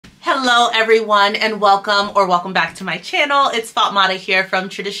Hello everyone and welcome back to my channel. It's Fatmata here from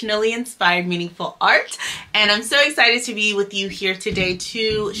Traditionally Inspired Meaningful Art, and I'm so excited to be with you here today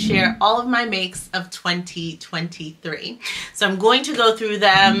to share all of my makes of 2023. So I'm going to go through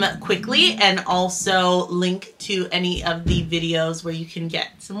them quickly and also link to any of the videos where you can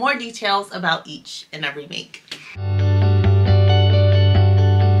get some more details about each and every make.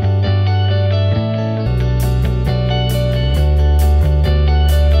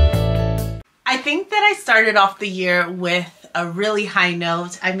 I think that I started off the year with a really high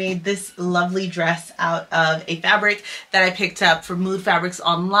note. I made this lovely dress out of a fabric that I picked up from Mood Fabrics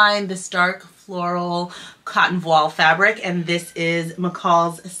online, this dark floral cotton voile fabric, and this is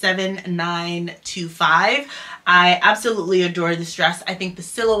McCall's 7925. I absolutely adore this dress. I think the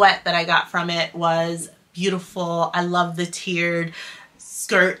silhouette that I got from it was beautiful. I love the tiered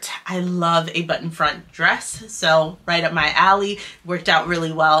skirt. I love a button front dress, so right up my alley. Worked out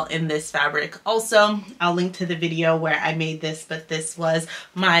really well in this fabric. Also, I'll link to the video where I made this, but this was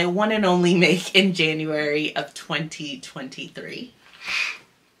my one and only make in January of 2023.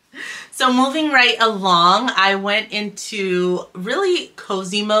 So moving right along, I went into really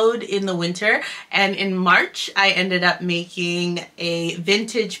cozy mode in the winter, and in March I ended up making a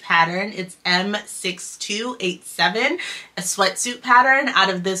vintage pattern. It's M6287, a sweatsuit pattern out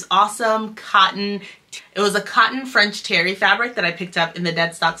of this awesome cotton. It was a cotton French terry fabric that I picked up in the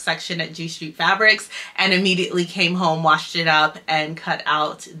dead stock section at G Street Fabrics, and immediately came home, washed it up, and cut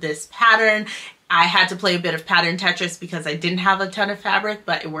out this pattern. I had to play a bit of pattern Tetris because I didn't have a ton of fabric,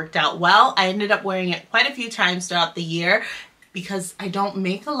 but it worked out well. I ended up wearing it quite a few times throughout the year because I don't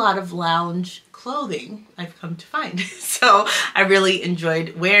make a lot of lounge clothing, I've come to find. So I really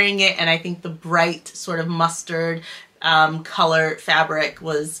enjoyed wearing it, and I think the bright sort of mustard color fabric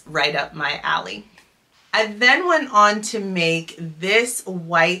was right up my alley. I then went on to make this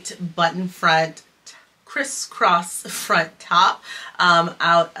white button front crisscross front top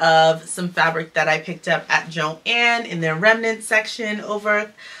out of some fabric that I picked up at Joann in their remnant section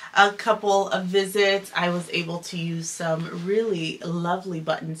over a couple of visits. I was able to use some really lovely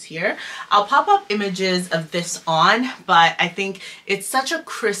buttons here. I'll pop up images of this on, but I think it's such a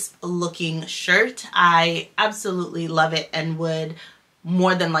crisp looking shirt. I absolutely love it and would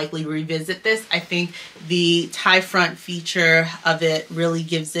more than likely revisit this. I think the tie front feature of it really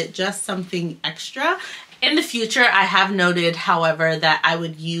gives it just something extra. In the future, I have noted, however, that I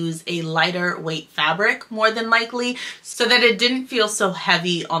would use a lighter weight fabric more than likely so that it didn't feel so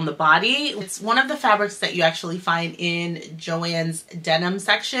heavy on the body. It's one of the fabrics that you actually find in Joann's denim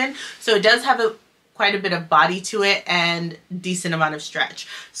section. So it does have quite a bit of body to it and decent amount of stretch.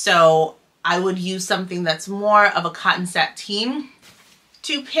 So I would use something that's more of a cotton sateen.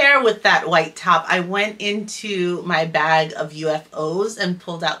 To pair with that white top, I went into my bag of UFOs and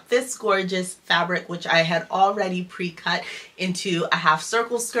pulled out this gorgeous fabric, which I had already pre-cut into a half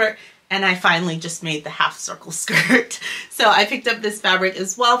circle skirt, and I finally just made the half circle skirt. So I picked up this fabric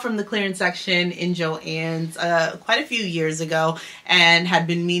as well from the clearance section in Joann's quite a few years ago, and had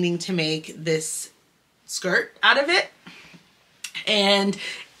been meaning to make this skirt out of it. And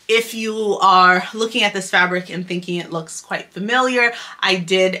if you are looking at this fabric and thinking it looks quite familiar, I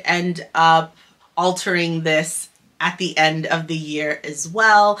did end up altering this at the end of the year as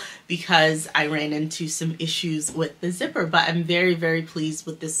well because I ran into some issues with the zipper, but I'm very, very pleased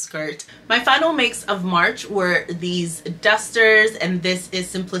with this skirt. My final makes of March were these dusters, and this is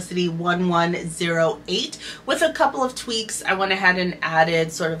Simplicity 1108. With a couple of tweaks, I went ahead and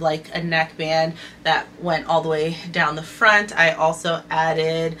added sort of like a neckband that went all the way down the front. I also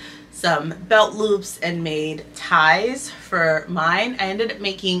added some belt loops and made ties for mine. I ended up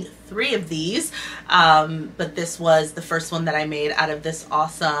making 3 of these, but this was the first one that I made out of this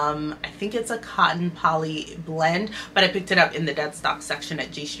awesome, I think it's a cotton poly blend, but I picked it up in the dead stock section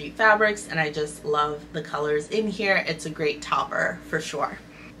at G Street Fabrics, and I just love the colors in here. It's a great topper for sure.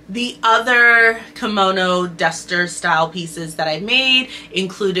 The other kimono duster style pieces that I made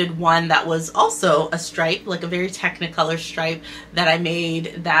included one that was also a stripe, like a very technicolor stripe that I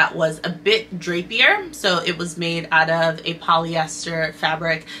made that was a bit drapier. So it was made out of a polyester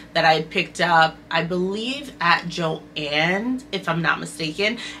fabric that I had picked up, I believe, at Joann, if I'm not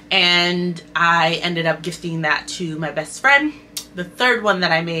mistaken, and I ended up gifting that to my best friend. The third one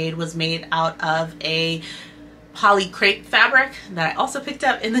that I made was made out of a poly crepe fabric that I also picked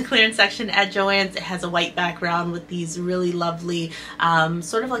up in the clearance section at Joann's. It has a white background with these really lovely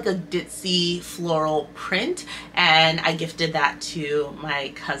sort of like a ditzy floral print, and I gifted that to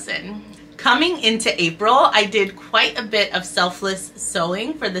my cousin. Coming into April, I did quite a bit of selfless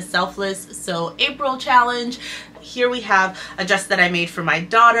sewing for the Selfless Sew April challenge. here we have a dress that I made for my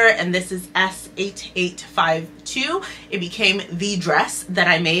daughter, and this is S8852. It became the dress that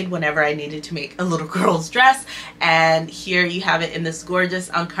I made whenever I needed to make a little girl's dress. And here you have it in this gorgeous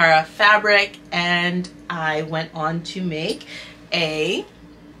Ankara fabric, and I went on to make a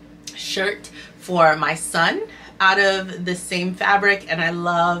shirt for my son out of the same fabric, and I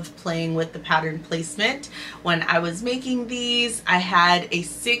love playing with the pattern placement. When I was making these, I had a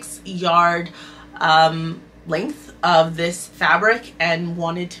 6-yard length of this fabric and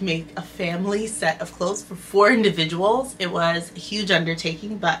wanted to make a family set of clothes for 4 individuals. It was a huge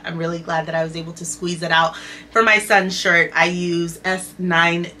undertaking, but I'm really glad that I was able to squeeze it out. For my son's shirt, I use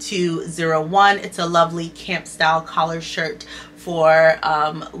S9201. It's a lovely camp style collar shirt for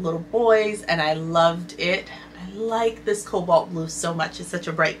little boys, and I loved it. I like this cobalt blue so much. It's such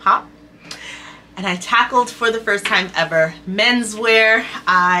a bright pop. And I tackled for the first time ever menswear.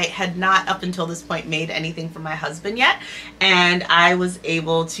 I had not up until this point made anything for my husband yet, and I was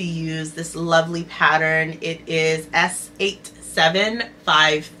able to use this lovely pattern. It is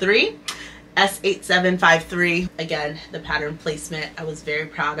S8753. S8753. Again, the pattern placement I was very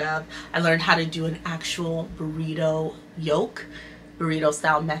proud of. I learned how to do an actual burrito yoke, burrito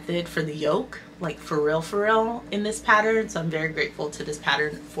style method for the yoke, like for real in this pattern. So I'm very grateful to this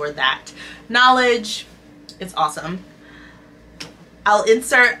pattern for that knowledge. It's awesome. I'll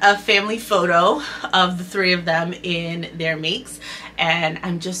insert a family photo of the 3 of them in their makes, and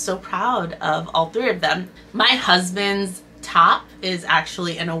I'm just so proud of all 3 of them. My husband's top is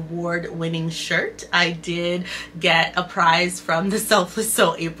actually an award-winning shirt. I did get a prize from the Selfless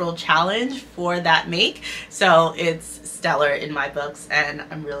Sew April challenge for that make, so it's stellar in my books, and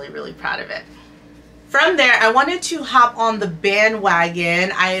I'm really proud of it. From there, I wanted to hop on the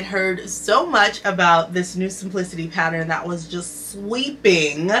bandwagon. I had heard so much about this new simplicity pattern that was just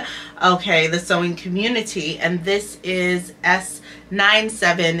sweeping, okay, the sewing community, and this is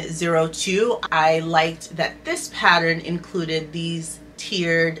S9702. I liked that this pattern included these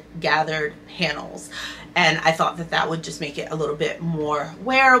tiered gathered panels, and I thought that that would just make it a little bit more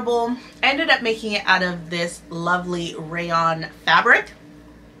wearable. I ended up making it out of this lovely rayon fabric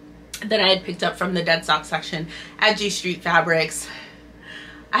that I had picked up from the dead stock section at G Street Fabrics.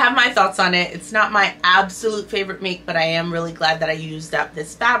 I have my thoughts on it. It's not my absolute favorite make, but I am really glad that I used up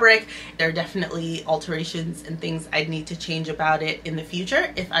this fabric. There are definitely alterations and things I'd need to change about it in the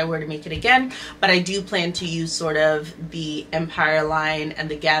future if I were to make it again, but I do plan to use sort of the Empire line and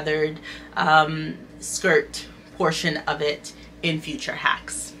the gathered skirt portion of it in future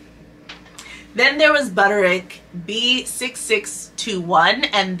hacks. Then there was Butterick B6621,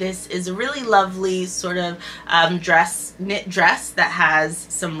 and this is a really lovely sort of knit dress that has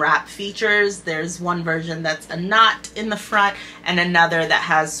some wrap features. There's one version that's a knot in the front and another that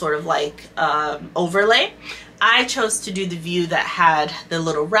has sort of like overlay. I chose to do the view that had the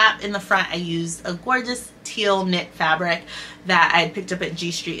little wrap in the front. I used a gorgeous teal knit fabric that I had picked up at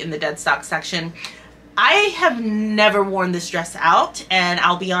G Street in the dead stock section. I have never worn this dress out, and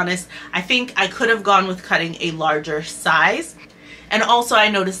I'll be honest, I think I could have gone with cutting a larger size. And also I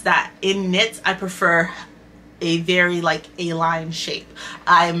noticed that in knits, I prefer a very like A-line shape.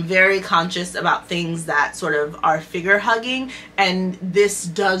 I'm very conscious about things that sort of are figure hugging, and this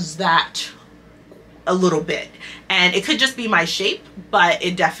does that a little bit. And it could just be my shape, but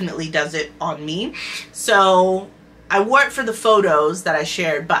it definitely does it on me. So I wore it for the photos that I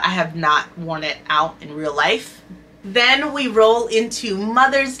shared, but I have not worn it out in real life. Then we roll into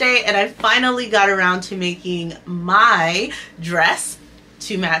Mother's Day, and I finally got around to making my dress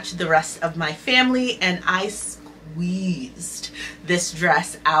to match the rest of my family, and I squeezed this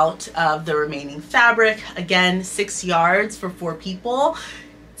dress out of the remaining fabric. Again, 6 yards for 4 people.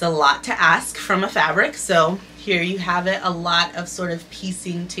 It's a lot to ask from a fabric, so here you have it, a lot of sort of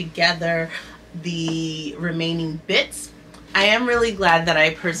piecing together the remaining bits. I am really glad that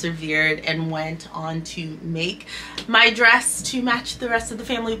I persevered and went on to make my dress to match the rest of the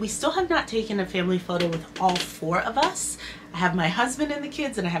family. We still have not taken a family photo with all 4 of us. I have my husband and the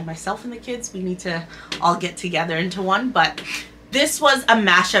kids, and I have myself and the kids. We need to all get together into one, but this was a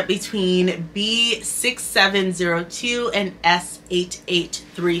mashup between B6702 and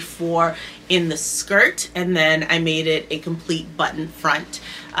S8834 in the skirt, and then I made it a complete button front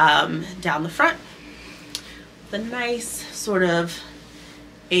down the front. The nice sort of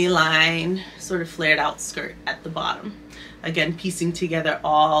A-line, sort of flared out skirt at the bottom. Again, piecing together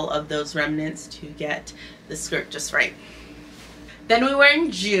all of those remnants to get the skirt just right. Then we were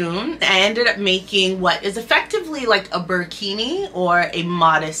in June. I ended up making what is effectively like a burkini or a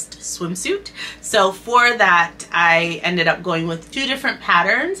modest swimsuit. So for that, I ended up going with two different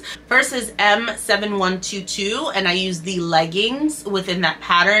patterns. First is M7122, and I used the leggings within that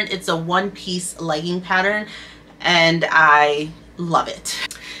pattern. It's a one-piece legging pattern, and I love it.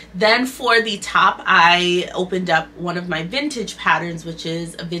 Then for the top, I opened up one of my vintage patterns, which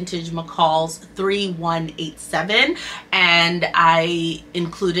is a vintage McCall's 3187, and I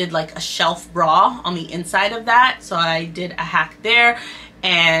included like a shelf bra on the inside of that. So I did a hack there,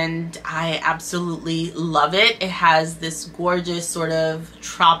 and I absolutely love it. It has this gorgeous sort of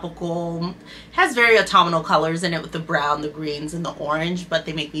tropical, has very autumnal colors in it with the brown, the greens, and the orange, but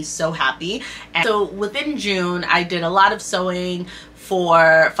they make me so happy. And so within June, I did a lot of sewing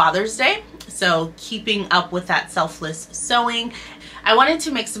for Father's Day, so keeping up with that selfless sewing. I wanted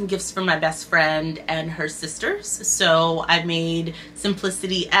to make some gifts for my best friend and her sisters, so I made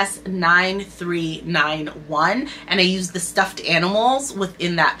Simplicity S9391, and I used the stuffed animals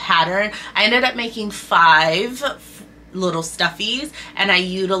within that pattern. I ended up making 5 little stuffies, and I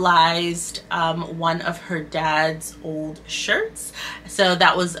utilized one of her dad's old shirts. So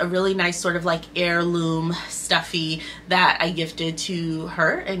that was a really nice sort of like heirloom stuffy that I gifted to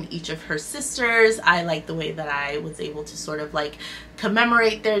her and each of her sisters. I like the way that I was able to sort of like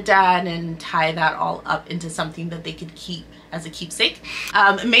commemorate their dad and tie that all up into something that they could keep as a keepsake.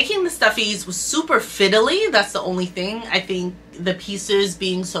 Making the stuffies was super fiddly. That's the only thing. I think the pieces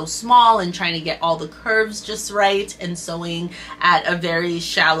being so small and trying to get all the curves just right and sewing at a very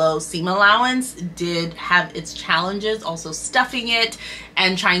shallow seam allowance did have its challenges. Also stuffing it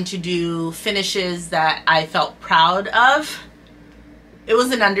and trying to do finishes that I felt proud of. It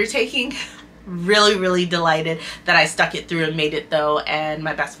was an undertaking. Really delighted that I stuck it through and made it though, and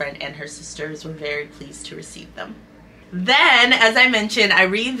my best friend and her sisters were very pleased to receive them. Then, as I mentioned, I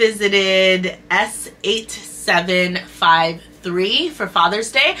revisited S8753 for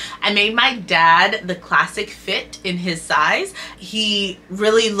Father's Day. I made my dad the classic fit in his size. He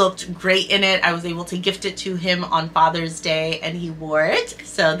really looked great in it. I was able to gift it to him on Father's Day, and he wore it,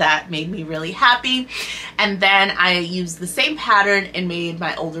 so that made me really happy. And then I used the same pattern and made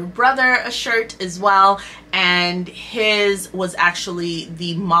my older brother a shirt as well, and his was actually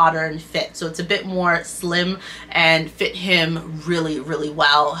the modern fit, so it's a bit more slim and fit him really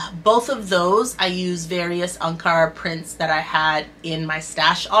well. Both of those I use various Ankara prints that I had in my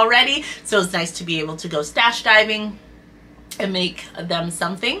stash already, so it's nice to be able to go stash diving and make them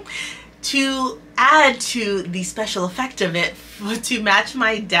something. To add to the special effect of it, to match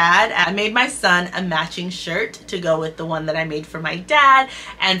my dad, I made my son a matching shirt to go with the one that I made for my dad,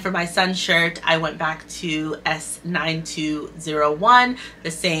 and for my son's shirt I went back to S9201, the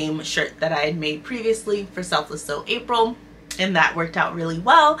same shirt that I had made previously for Selfless Sew April, and that worked out really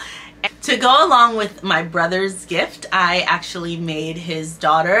well. To go along with my brother's gift, I actually made his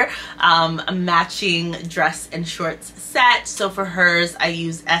daughter a matching dress and shorts set. So for hers, I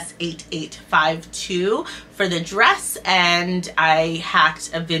used S8852 for the dress, and I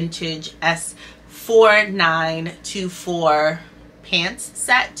hacked a vintage S4924 pants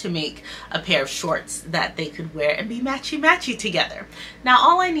set to make a pair of shorts that they could wear and be matchy together. Now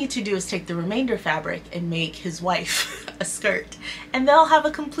all I need to do is take the remainder fabric and make his wife a skirt, and they'll have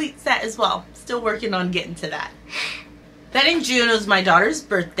a complete set as well. Still working on getting to that. Then in June was my daughter's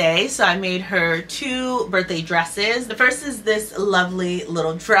birthday, so I made her 2 birthday dresses. The first is this lovely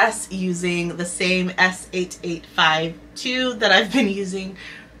little dress using the same S8852 that I've been using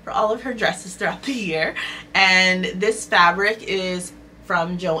for all of her dresses throughout the year, and this fabric is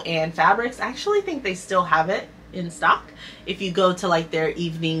from Joann Fabrics. I actually think they still have it in stock if you go to like their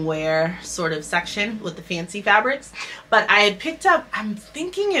evening wear sort of section with the fancy fabrics. But I had picked up, I'm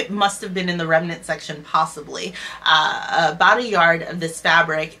thinking it must have been in the remnant section possibly, about a yard of this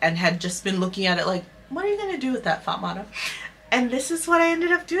fabric, and had just been looking at it like, what are you gonna do with that, Fatmata? And this is what I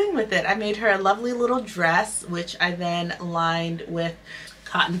ended up doing with it. I made her a lovely little dress, which I then lined with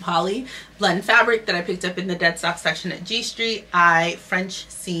cotton poly blend fabric that I picked up in the dead stock section at G Street. I French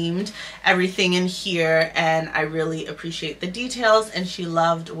seamed everything in here, and I really appreciate the details, and she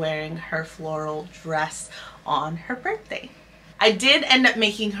loved wearing her floral dress on her birthday. I did end up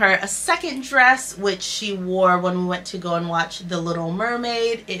making her a second dress, which she wore when we went to go and watch The Little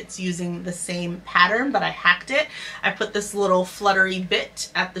Mermaid. It's using the same pattern, but I hacked it. I put this little fluttery bit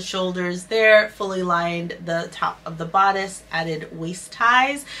at the shoulders there, fully lined the top of the bodice, added waist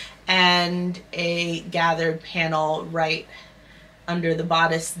ties, and a gathered panel right under the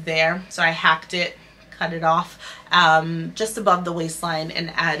bodice there. So I hacked it, cut it off just above the waistline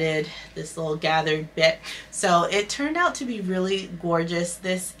and added this little gathered bit. So it turned out to be really gorgeous.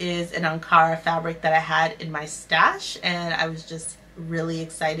 This is an Ankara fabric that I had in my stash, and I was just really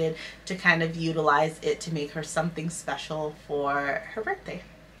excited to kind of utilize it to make her something special for her birthday.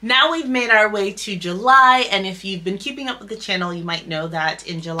 Now we've made our way to July, and if you've been keeping up with the channel, you might know that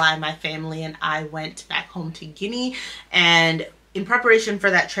in July my family and I went back home to Guinea, and in preparation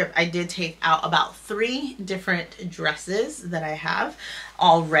for that trip I did take out about 3 different dresses that I have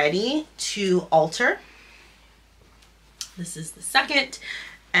all ready to alter. This is the second,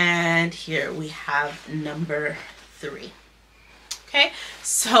 and here we have number 3. Okay,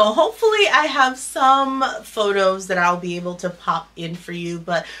 so hopefully I have some photos that I'll be able to pop in for you,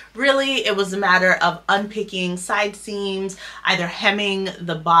 but really it was a matter of unpicking side seams, either hemming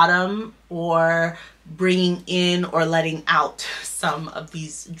the bottom or bringing in or letting out some of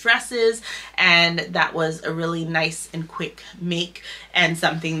these dresses, and that was a really nice and quick make, and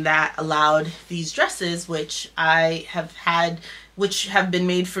something that allowed these dresses, which I have had, which have been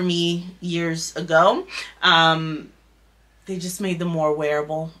made for me years ago, they just made them more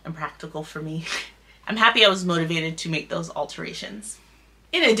wearable and practical for me. I'm happy I was motivated to make those alterations.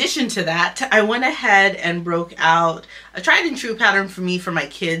 In addition to that, I went ahead and broke out a tried and true pattern for me for my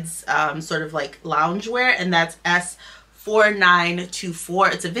kids, sort of like loungewear, and that's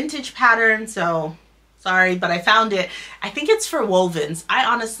S4924. It's a vintage pattern, so sorry, but I found it. I think it's for wovens. I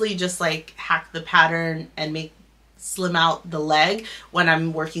honestly just like hack the pattern and slim out the leg when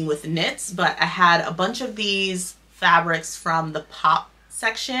I'm working with knits, but I had a bunch of these fabrics from the pop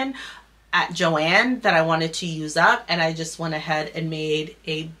section at Joann that I wanted to use up, and I just went ahead and made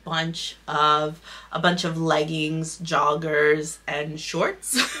a bunch of leggings, joggers, and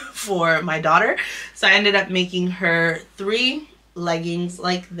shorts for my daughter. So I ended up making her 3 leggings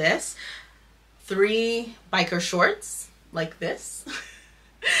like this, 3 biker shorts like this,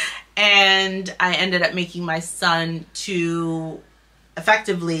 and I ended up making my son 2,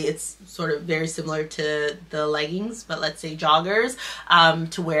 effectively it's sort of very similar to the leggings, but let's say joggers,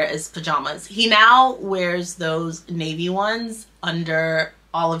 to wear as pajamas. He now wears those navy ones under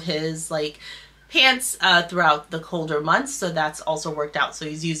all of his like pants throughout the colder months, so that's also worked out. So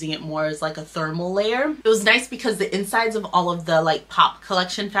he's using it more as like a thermal layer. It was nice because the insides of all of the like pop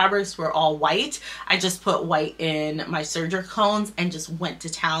collection fabrics were all white. I just put white in my serger cones and just went to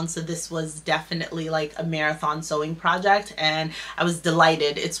town. So this was definitely like a marathon sewing project, and I was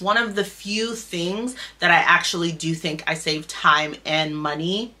delighted. It's one of the few things that I actually do think I saved time and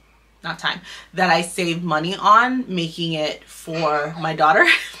money, not time, that I saved money on making it for my daughter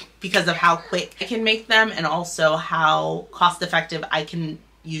because of how quick I can make them and also how cost effective I can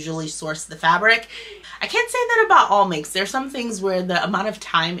usually source the fabric. I can't say that about all makes. There's some things where the amount of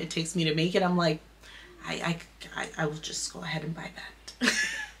time it takes me to make it, I'm like, I will just go ahead and buy that.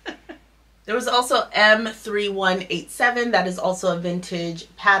 There was also M3187. That is also a vintage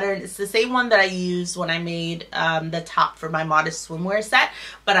pattern. It's the same one that I used when I made the top for my modest swimwear set,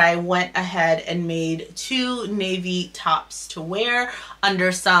 but I went ahead and made 2 navy tops to wear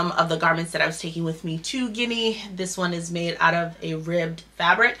under some of the garments that I was taking with me to Guinea. This one is made out of a ribbed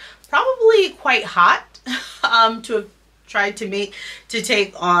fabric, probably quite hot to have tried to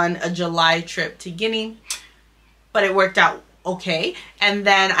take on a July trip to Guinea, but it worked out okay. And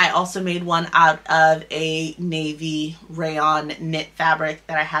then I also made one out of a navy rayon knit fabric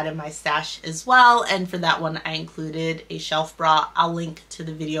that I had in my stash as well, and for that one I included a shelf bra. I'll link to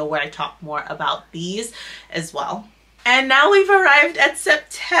the video where I talk more about these as well. And now we've arrived at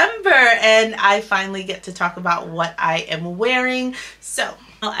September, and I finally get to talk about what I am wearing. So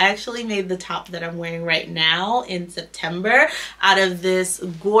I actually made the top that I'm wearing right now in September out of this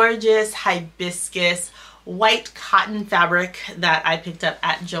gorgeous hibiscus white cotton fabric that I picked up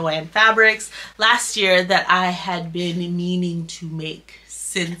at Joann Fabrics last year, that I had been meaning to make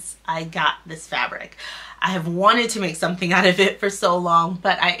since I got this fabric. I have wanted to make something out of it for so long,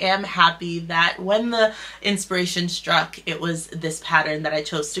 but I am happy that when the inspiration struck, it was this pattern that I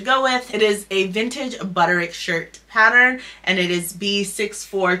chose to go with. It is a vintage butterick shirt pattern, and it is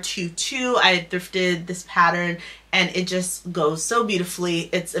B6422. I had thrifted this pattern, and it just goes so beautifully.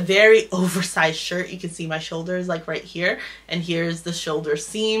 It's a very oversized shirt. You can see my shoulders like right here, and here's the shoulder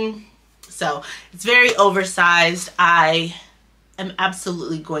seam. So it's very oversized. I am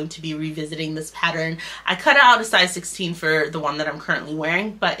absolutely going to be revisiting this pattern. I cut out a size 16 for the one that I'm currently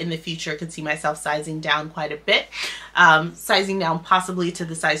wearing, but in the future I could see myself sizing down quite a bit. Sizing down possibly to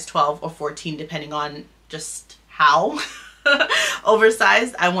the size 12 or 14, depending on just how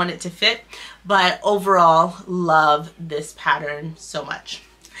oversized I want it to fit. But overall, love this pattern so much.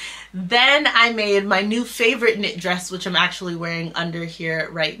 Then I made my new favorite knit dress, which I'm actually wearing under here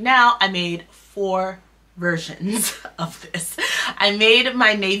right now. I made 4 versions of this. I made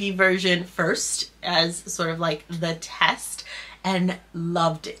my navy version first as sort of like the test and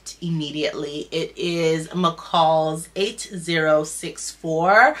loved it immediately. It is McCall's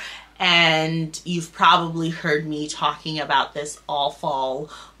 8064. And you've probably heard me talking about this all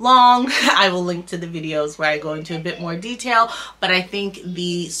fall long. I will link to the videos where I go into a bit more detail, but I think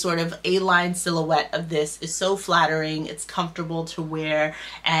the sort of A-line silhouette of this is so flattering. It's comfortable to wear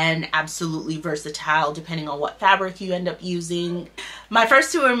and absolutely versatile depending on what fabric you end up using. My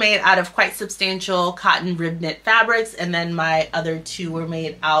first 2 were made out of quite substantial cotton rib knit fabrics, and then my other 2 were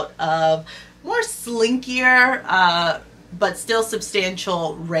made out of more slinkier, but still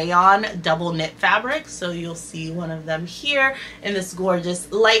substantial rayon double knit fabric. So you'll see one of them here in this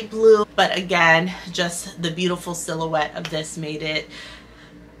gorgeous light blue, but again, just the beautiful silhouette of this made it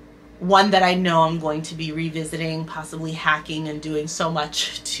one that I know I'm going to be revisiting, possibly hacking and doing so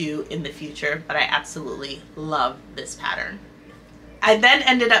much to in the future, but I absolutely love this pattern. I then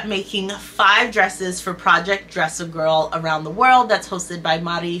ended up making 5 dresses for Project Dress a Girl Around the World that's hosted by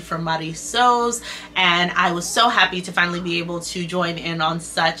Mari from Mari Sews, and I was so happy to finally be able to join in on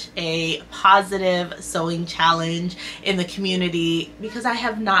such a positive sewing challenge in the community because I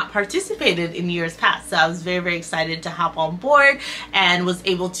have not participated in years past. So I was very, very excited to hop on board and was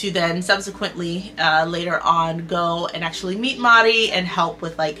able to then subsequently later on go and actually meet Mari and help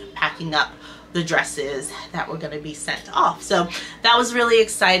with like packing up the dresses that were going to be sent off. So that was really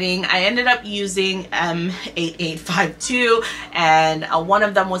exciting. I ended up using M8852, and one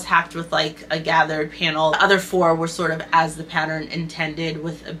of them was hacked with like a gathered panel. The other 4 were sort of as the pattern intended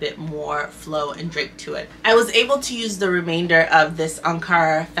with a bit more flow and drape to it. I was able to use the remainder of this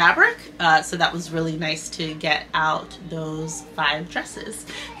Ankara fabric, so that was really nice to get out those 5 dresses.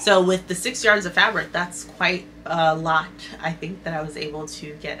 So with the 6 yards of fabric, that's quite a lot, I think, that I was able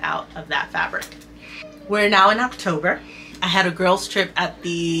to get out of that fabric. We're now in October. I had a girls trip at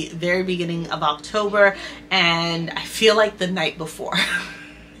the very beginning of October, and I feel like the night before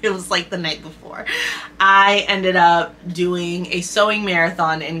it was like the night before, I ended up doing a sewing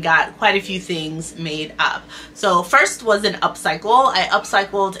marathon and got quite a few things made up. So first was an upcycle. I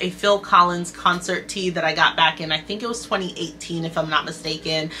upcycled a Phil Collins concert tee that I got back in, I think it was 2018 if I'm not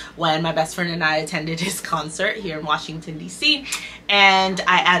mistaken, when my best friend and I attended his concert here in Washington, DC. And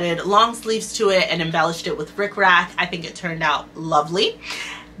I added long sleeves to it and embellished it with rickrack. I think it turned out lovely.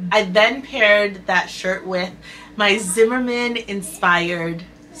 I then paired that shirt with my Zimmerman inspired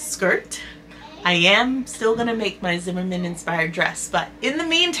skirt. I am still gonna make my Zimmerman inspired dress, but in the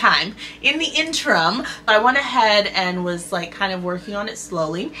meantime, in the interim, I went ahead and was like kind of working on it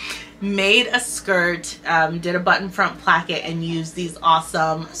slowly, made a skirt, did a button front placket, and used these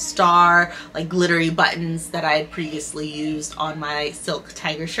awesome star like glittery buttons that I had previously used on my silk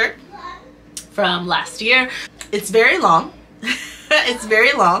tiger shirt from last year. It's very long. It's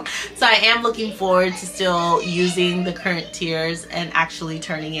very long, so I am looking forward to still using the current tiers and actually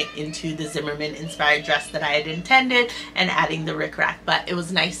turning it into the Zimmerman inspired dress that I had intended and adding the rickrack, but it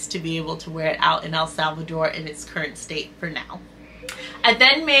was nice to be able to wear it out in El Salvador in its current state for now. I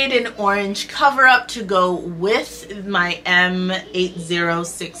then made an orange cover up to go with my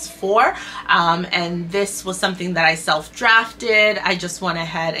M8064, and this was something that I self-drafted. I just went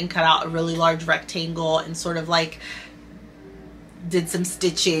ahead and cut out a really large rectangle and sort of like did some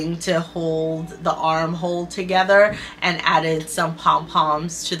stitching to hold the armhole together and added some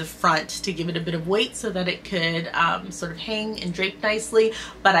pom-poms to the front to give it a bit of weight so that it could sort of hang and drape nicely.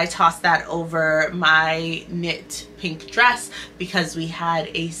 But I tossed that over my knit pink dress because we had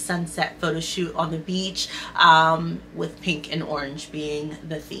a sunset photo shoot on the beach with pink and orange being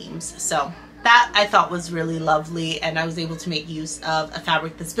the themes. So that I thought was really lovely, and I was able to make use of a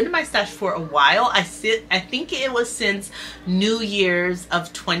fabric that's been in my stash for a while. I think it was since New Year's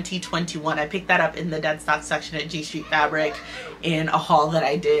of 2021. I picked that up in the dead stock section at G Street Fabric in a haul that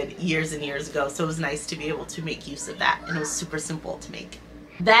I did years and years ago. So it was nice to be able to make use of that, and it was super simple to make.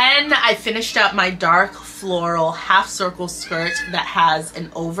 Then I finished up my dark floral half circle skirt that has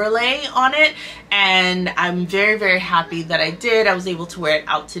an overlay on it, and I'm very, very happy that I did. I was able to wear it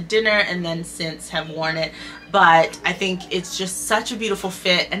out to dinner and then since have worn it, but I think it's just such a beautiful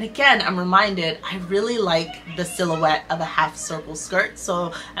fit. And again, I'm reminded I really like the silhouette of a half circle skirt,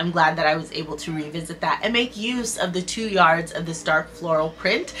 so I'm glad that I was able to revisit that and make use of the 2 yards of this dark floral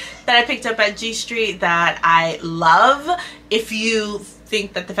print that I picked up at G Street that I love. If you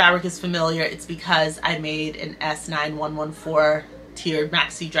think that the fabric is familiar, it's because I made an S9114 tiered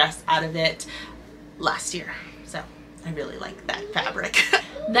maxi dress out of it last year. So I really like that fabric.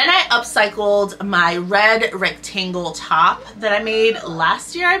 Then I upcycled my red rectangle top that I made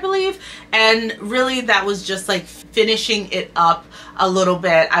last year, I believe. And really that was just like finishing it up a little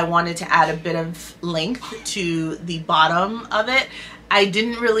bit. I wanted to add a bit of length to the bottom of it. I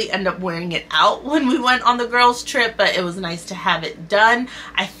didn't really end up wearing it out when we went on the girls trip, but it was nice to have it done.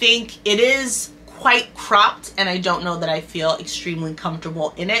 I think it is quite cropped and I don't know that I feel extremely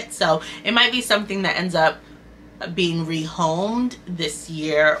comfortable in it. So it might be something that ends up being rehomed this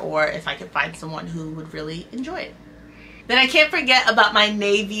year, or if I could find someone who would really enjoy it. Then I can't forget about my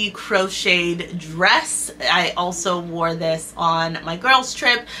navy crocheted dress. I also wore this on my girls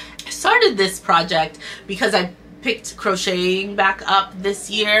trip. I started this project because I picked crocheting back up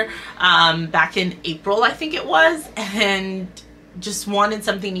this year, back in April I think it was, and just wanted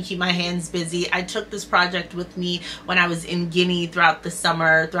something to keep my hands busy. I took this project with me when I was in Guinea throughout the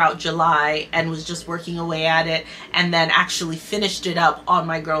summer, throughout July, and was just working away at it, and then actually finished it up on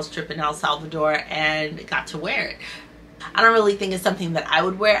my girls trip in El Salvador and got to wear it. I don't really think it's something that I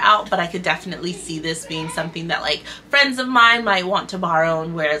would wear out, but I could definitely see this being something that like friends of mine might want to borrow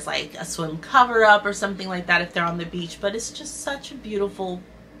and wear as like a swim cover up or something like that if they're on the beach. But it's just such a beautiful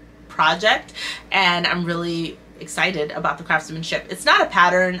project and I'm really excited about the craftsmanship. It's not a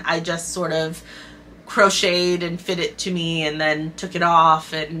pattern. I just sort of crocheted and fit it to me and then took it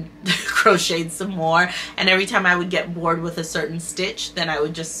off and crocheted some more, and every time I would get bored with a certain stitch, then I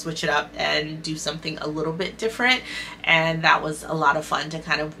would just switch it up and do something a little bit different, and that was a lot of fun to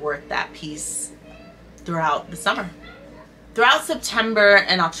kind of work that piece throughout the summer. Throughout September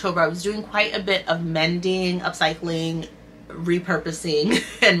and October I was doing quite a bit of mending, upcycling, repurposing,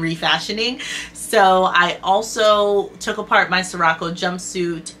 and refashioning. So I also took apart my Sirocco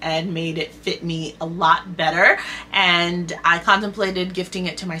jumpsuit and made it fit me a lot better, and I contemplated gifting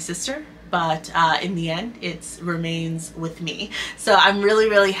it to my sister, but in the end it remains with me. So I'm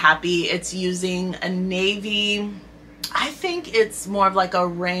really happy. It's using a navy, I think it's more of like a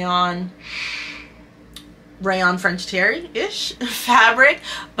rayon French terry-ish fabric,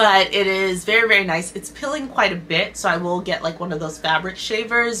 but it is very nice. It's pilling quite a bit, so I will get like one of those fabric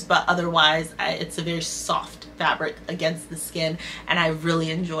shavers, but otherwise it's a very soft fabric against the skin, and I really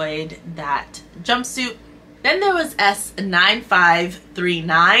enjoyed that jumpsuit. Then there was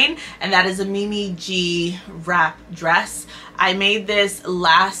S9539, and that is a Mimi G wrap dress. I made this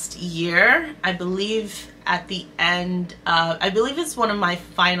last year, I believe at the end of, I believe it's one of my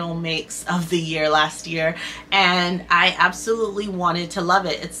final makes of the year last year, and I absolutely wanted to love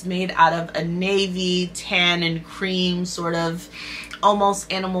it. It's made out of a navy, tan, and cream sort of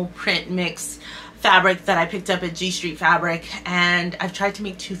almost animal print mix fabric that I picked up at G Street Fabric, and I've tried to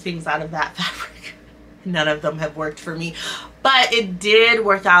make 2 things out of that fabric. None of them have worked for me, but it did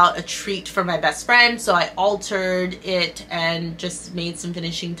work out a treat for my best friend, so I altered it and just made some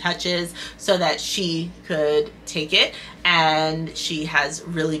finishing touches so that she could take it, and she has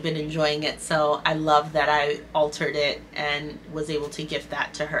really been enjoying it, so I love that I altered it and was able to gift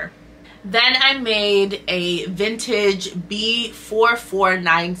that to her. Then I made a vintage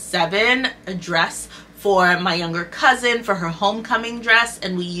B4497 dress for my younger cousin for her homecoming dress,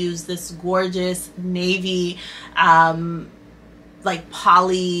 and we used this gorgeous navy like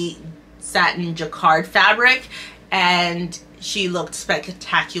poly satin jacquard fabric, and she looked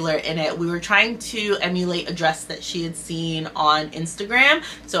spectacular in it. We were trying to emulate a dress that she had seen on Instagram,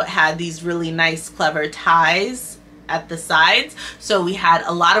 so it had these really nice clever ties at the sides, so we had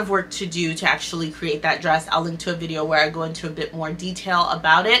a lot of work to do to actually create that dress. I'll link to a video where I go into a bit more detail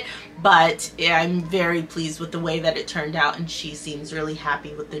about it, but I'm very pleased with the way that it turned out, and she seems really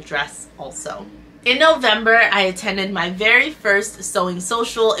happy with the dress also. In November, I attended my very first sewing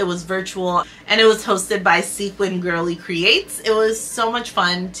social. It was virtual, and it was hosted by Sequin Girly Creates. It was so much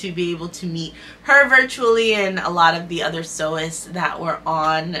fun to be able to meet her virtually and a lot of the other sewists that were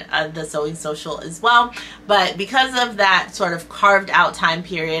on the sewing social as well. But because of that sort of carved out time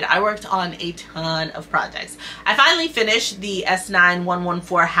period, I worked on a ton of projects. I finally finished the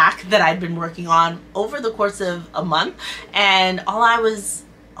S9114 hack that I'd been working on over the course of a month, and all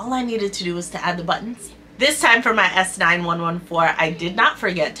I needed to do was to add the buttons. This time for my S9114, I did not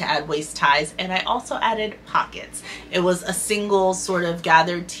forget to add waist ties, and I also added pockets. It was a single sort of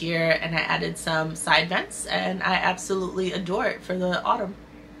gathered tier, and I added some side vents, and I absolutely adore it for the autumn.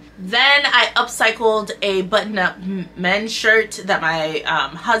 Then I upcycled a button-up men's shirt that my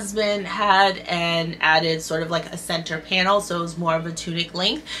husband had and added sort of like a center panel, so it was more of a tunic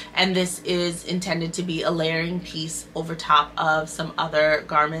length, and this is intended to be a layering piece over top of some other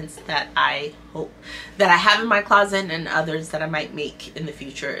garments that I hope that I have in my closet and others that I might make in the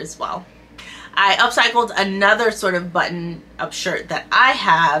future as well. I upcycled another sort of button-up shirt that I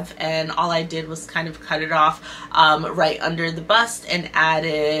have, and all I did was kind of cut it off right under the bust and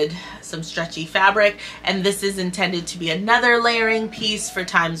added some stretchy fabric. And this is intended to be another layering piece for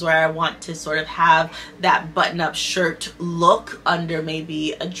times where I want to sort of have that button-up shirt look under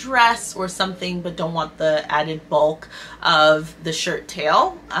maybe a dress or something, but don't want the added bulk of the shirt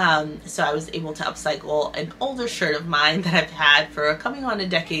tail. So I was able to upcycle an older shirt of mine that I've had for coming on a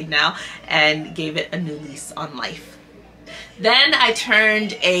decade now and gave it a new lease on life. Then I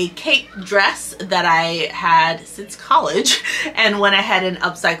turned a cape dress that I had since college and went ahead and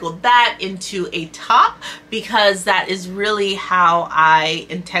upcycled that into a top, because that is really how I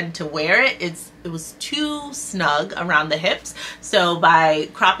intend to wear it. It was too snug around the hips, so by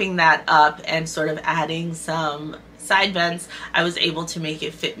cropping that up and sort of adding some side vents, I was able to make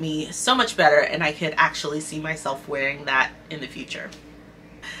it fit me so much better, and I could actually see myself wearing that in the future.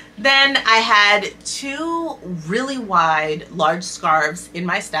 Then I had two really wide large scarves in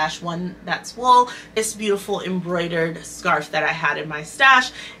my stash, one that's wool, this beautiful embroidered scarf that I had in my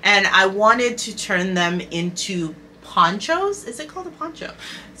stash, and I wanted to turn them into ponchos. Is it called a poncho?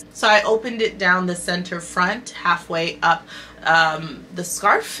 So I opened it down the center front, halfway up the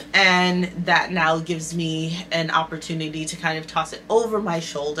scarf, and that now gives me an opportunity to kind of toss it over my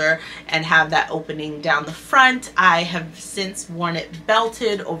shoulder and have that opening down the front. I have since worn it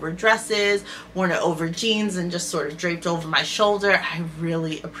belted over dresses, worn it over jeans, and just sort of draped over my shoulder. I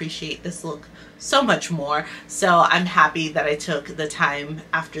really appreciate this look so much more, so I'm happy that I took the time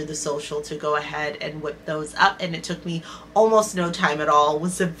after the social to go ahead and whip those up, and it took me almost no time at all. It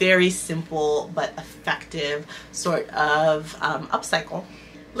was a very simple but effective sort of upcycle.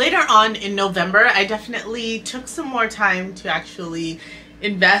 Later on in November, I definitely took some more time to actually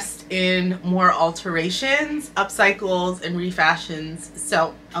invest in more alterations, upcycles, and refashions,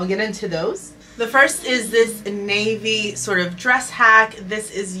 so I'll get into those. The first is this navy sort of dress hack. This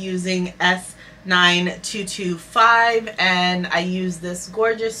is using S9225, and I use this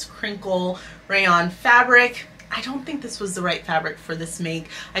gorgeous crinkle rayon fabric. I don't think this was the right fabric for this make.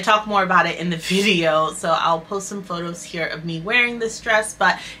 I talk more about it in the video, so I'll post some photos here of me wearing this dress,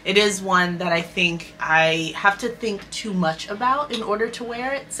 but it is one that I think I have to think too much about in order to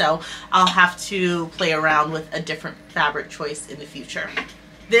wear it, so I'll have to play around with a different fabric choice in the future.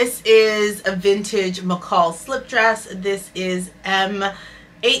 This is a vintage McCall slip dress. This is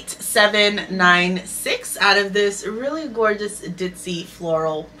M8796 out of this really gorgeous ditzy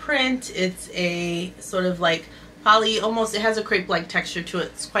floral print. It's a sort of like poly, almost, it has a crepe-like texture to it.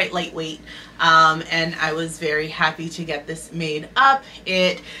 It's quite lightweight, and I was very happy to get this made up.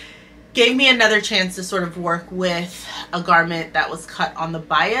 It gave me another chance to sort of work with a garment that was cut on the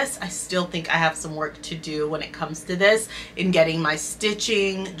bias. I still think I have some work to do when it comes to this in getting my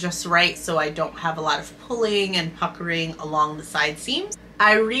stitching just right so I don't have a lot of pulling and puckering along the side seams.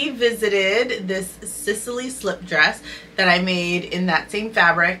 I revisited this Sicily slip dress that I made in that same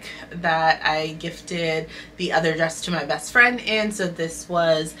fabric that I gifted the other dress to my best friend in. So this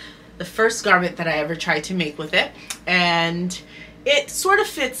was the first garment that I ever tried to make with it, and it sort of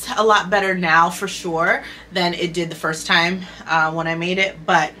fits a lot better now for sure than it did the first time when I made it,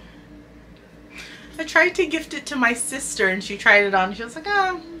 but I tried to gift it to my sister and she tried it on. She was like,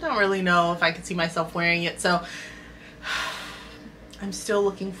 oh, I don't really know if I could see myself wearing it. So I'm still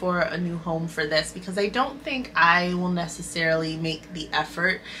looking for a new home for this, because I don't think I will necessarily make the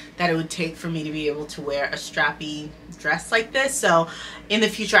effort that it would take for me to be able to wear a strappy dress like this. So in the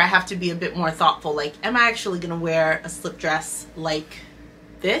future, I have to be a bit more thoughtful. Like, am I actually going to wear a slip dress like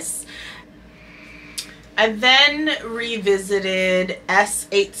this? I then revisited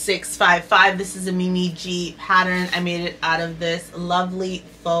S8655. This is a Mimi G pattern. I made it out of this lovely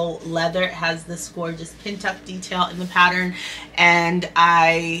faux leather. It has this gorgeous pin tuck detail in the pattern, and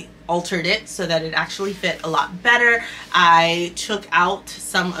I altered it so that it actually fit a lot better. I took out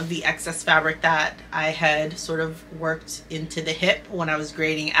some of the excess fabric that I had sort of worked into the hip when I was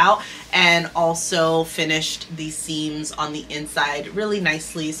grading out, and also finished the seams on the inside really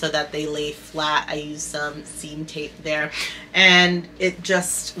nicely so that they lay flat. I used some seam tape there, and it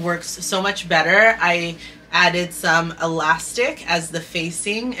just works so much better. I added some elastic as the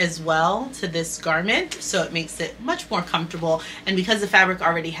facing as well to this garment, so it makes it much more comfortable, and because the fabric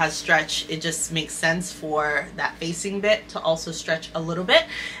already has stretch, it just makes sense for that facing bit to also stretch a little bit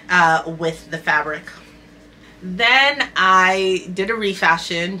with the fabric. Then I did a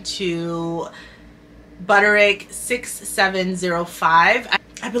refashion to Butterick 6705.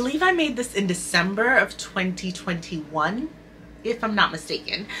 I believe I made this in December of 2021, if I'm not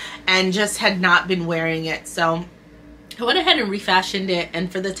mistaken, and just had not been wearing it. So I went ahead and refashioned it,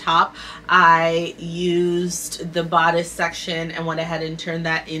 and for the top I used the bodice section and went ahead and turned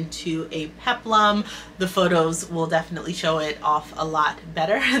that into a peplum. The photos will definitely show it off a lot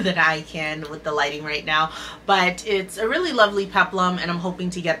better than I can with the lighting right now, but it's a really lovely peplum and I'm hoping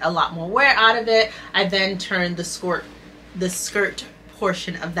to get a lot more wear out of it. I then turned the skirt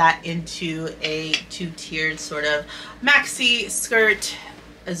portion of that into a two-tiered sort of maxi skirt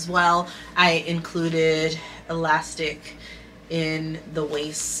as well. I included elastic in the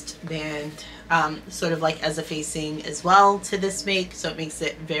waistband, sort of like as a facing as well to this make, so it makes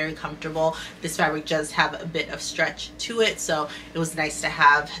it very comfortable. This fabric does have a bit of stretch to it, so it was nice to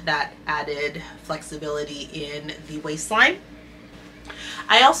have that added flexibility in the waistline.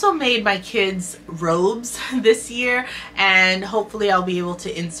 I also made my kids robes this year, and hopefully I'll be able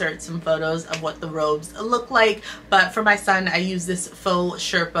to insert some photos of what the robes look like. But for my son, I used this faux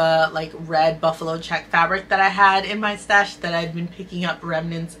Sherpa like red buffalo check fabric that I had in my stash that I'd been picking up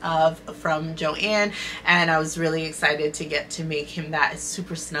remnants of from Joann, and I was really excited to get to make him that. It's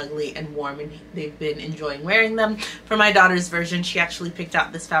super snuggly and warm, and they've been enjoying wearing them. For my daughter's version, she actually picked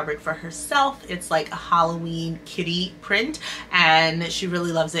out this fabric for herself. It's like a Halloween kitty print, and she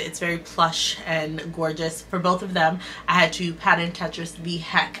really loves it. It's very plush and gorgeous. For both of them, I had to pattern Tetris the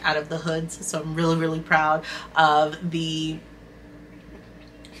heck out of the hoods, so I'm really proud of the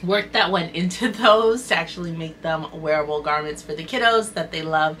work that went into those to actually make them wearable garments for the kiddos that they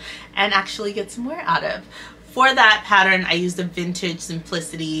love and actually get some wear out of. For that pattern, I used a vintage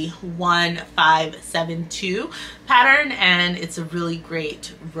Simplicity 1572 pattern, and it's a really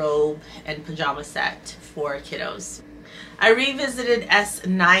great robe and pajama set for kiddos. I revisited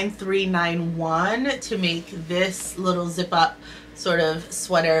S9391 to make this little zip up sort of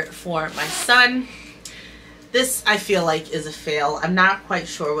sweater for my son. This I feel like is a fail. I'm not quite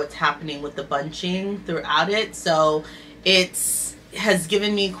sure what's happening with the bunching throughout it, so has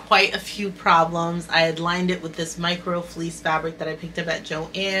given me quite a few problems. I had lined it with this micro fleece fabric that I picked up at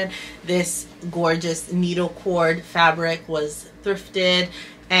Joann. This gorgeous needle cord fabric was thrifted,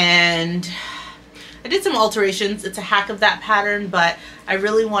 and I did some alterations. It's a hack of that pattern, but I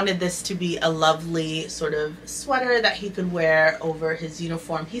really wanted this to be a lovely sort of sweater that he could wear over his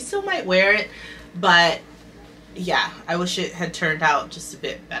uniform. He still might wear it, but yeah, I wish it had turned out just a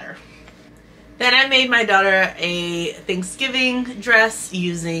bit better. Then I made my daughter a Thanksgiving dress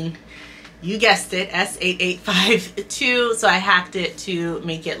using, you guessed it, S8852. So I hacked it to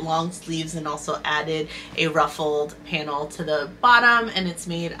make it long sleeves and also added a ruffled panel to the bottom, and it's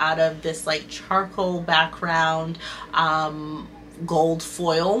made out of this like charcoal background gold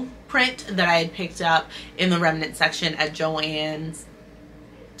foil print that I had picked up in the remnant section at Joann's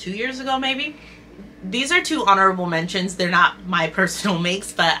 2 years ago maybe. These are two honorable mentions. They're not my personal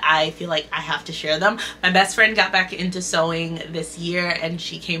makes, but I feel like I have to share them. My best friend got back into sewing this year, and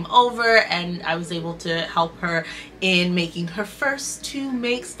she came over and I was able to help her in making her first two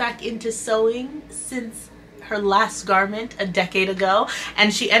makes back into sewing since her last garment a decade ago.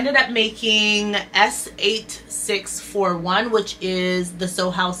 And she ended up making S8641, which is the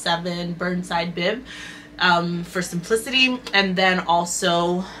Sew House 7 Burnside bib for simplicity, and then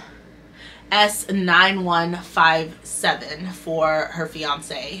also S9157 for her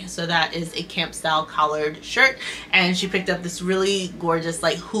fiance. So that is a camp style collared shirt, and she picked up this really gorgeous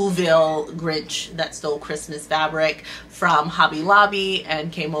like Whoville Grinch that stole Christmas fabric from Hobby Lobby and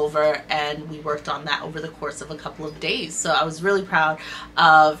came over, and we worked on that over the course of a couple of days. So I was really proud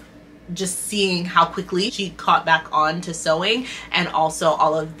of just seeing how quickly she caught back on to sewing, and also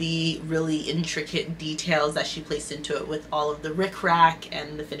all of the really intricate details that she placed into it with all of the rickrack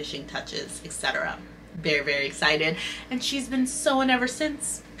and the finishing touches, etc. Very excited, and she's been sewing ever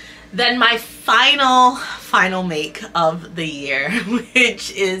since. Then my final make of the year,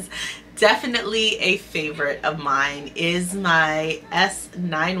 which is definitely a favorite of mine, is my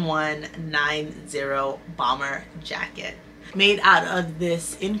S9190 bomber jacket, made out of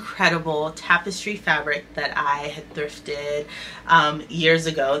this incredible tapestry fabric that I had thrifted years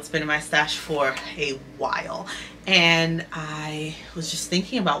ago. It's been in my stash for a while, and I was just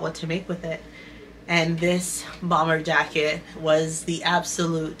thinking about what to make with it, and this bomber jacket was the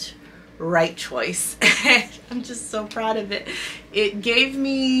absolute right choice. And I'm just so proud of it. It gave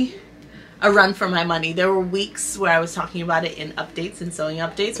me a run for my money. There were weeks where I was talking about it in updates and sewing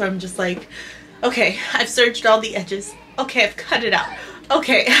updates where I'm just like, okay, I've serged all the edges. Okay, I've cut it out.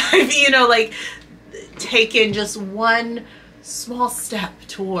 Okay, I've, you know, like taken just one small step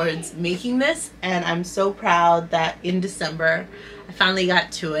towards making this, and I'm so proud that in December I finally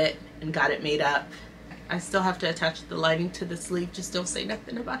got to it and got it made up. I still have to attach the lining to the sleeve. Just don't say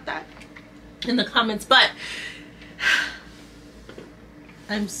nothing about that in the comments, but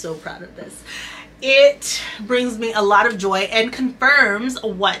I'm so proud of this. It brings me a lot of joy and confirms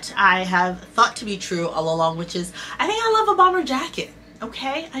what I have thought to be true all along, which is I think I love a bomber jacket.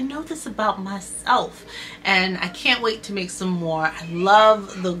 Okay, I know this about myself, and I can't wait to make some more. I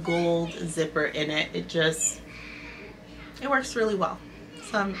love the gold zipper in it. It works really well.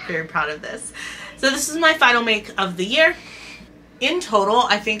 So I'm very proud of this. So this is my final make of the year. In total,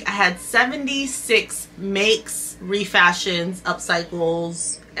 I think I had 76 makes, refashions,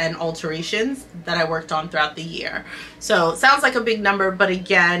 upcycles, and alterations that I worked on throughout the year. So it sounds like a big number, but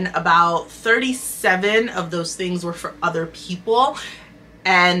again, about 37 of those things were for other people,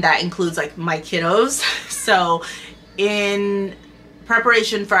 and that includes like my kiddos. So in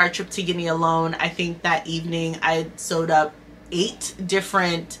preparation for our trip to Guinea alone, I think that evening I sewed up 8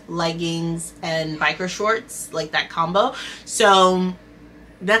 different leggings and biker shorts, like that combo. So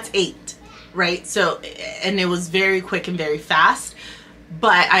that's 8, right? So, and it was very quick and very fast.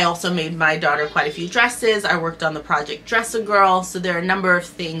 But I also made my daughter quite a few dresses. I worked on the project Dress a Girl. So there are a number of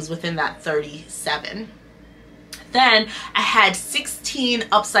things within that 37. Then I had 16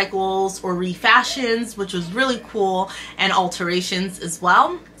 upcycles or refashions, which was really cool, and alterations as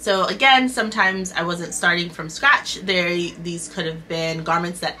well. So again, sometimes I wasn't starting from scratch. These could have been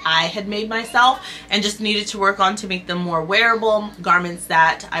garments that I had made myself and just needed to work on to make them more wearable, garments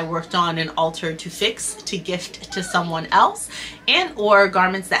that I worked on and altered to fix to gift to someone else, and or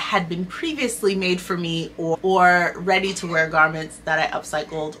garments that had been previously made for me, or ready to wear garments that I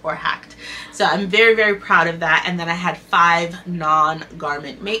upcycled or hacked. So I'm very, very proud of that. And then I had 5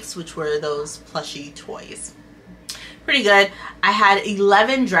 non-garment makes, which were those plushy toys. Pretty good. I had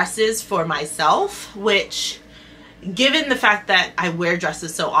 11 dresses for myself, which, given the fact that I wear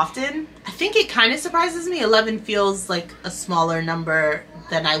dresses so often, I think it kind of surprises me. 11 feels like a smaller number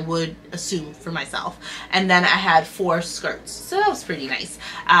than I would assume for myself. And then I had 4 skirts, so that was pretty nice.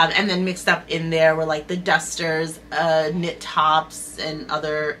 And then mixed up in there were like the dusters, knit tops, and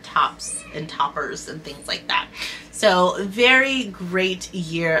other tops and toppers and things like that. So very great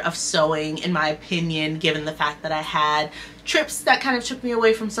year of sewing, in my opinion, given the fact that I had trips that kind of took me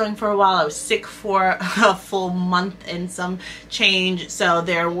away from sewing for a while. I was sick for a full month and some change. So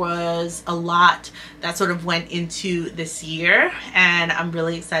there was a lot that sort of went into this year, and I'm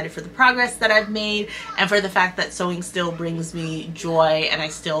really excited for the progress that I've made and for the fact that sewing still brings me joy and I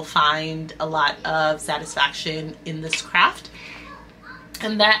still find a lot of satisfaction in this craft.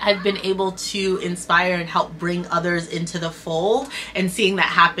 And that I've been able to inspire and help bring others into the fold, and seeing that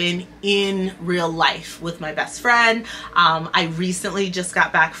happen in real life with my best friend. I recently just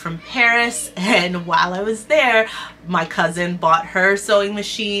got back from Paris, and while I was there, my cousin bought her sewing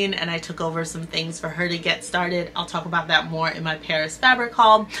machine and I took over some things for her to get started. I'll talk about that more in my Paris fabric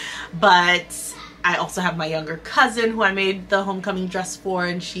haul. But I also have my younger cousin who I made the homecoming dress for,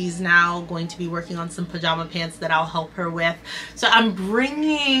 and she's now going to be working on some pajama pants that I'll help her with. So I'm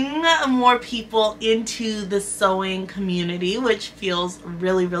bringing more people into the sewing community, which feels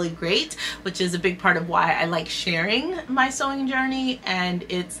really, really great, which is a big part of why I like sharing my sewing journey, and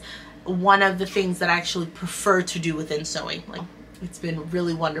it's one of the things that I actually prefer to do within sewing. Like, it's been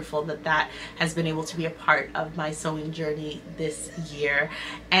really wonderful that that has been able to be a part of my sewing journey this year.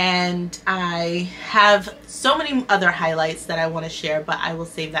 And I have so many other highlights that I want to share, but I will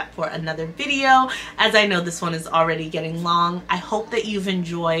save that for another video, as I know this one is already getting long. I hope that you've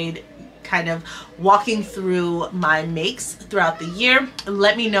enjoyed kind of walking through my makes throughout the year.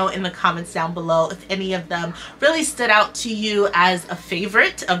 Let me know in the comments down below if any of them really stood out to you as a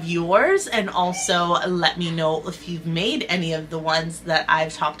favorite of yours, and also let me know if you've made any of the ones that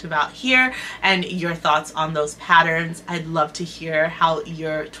I've talked about here and your thoughts on those patterns. I'd love to hear how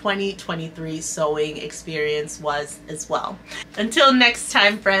your 2023 sewing experience was as well. Until next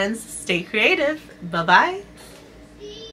time, friends, stay creative. Bye-bye.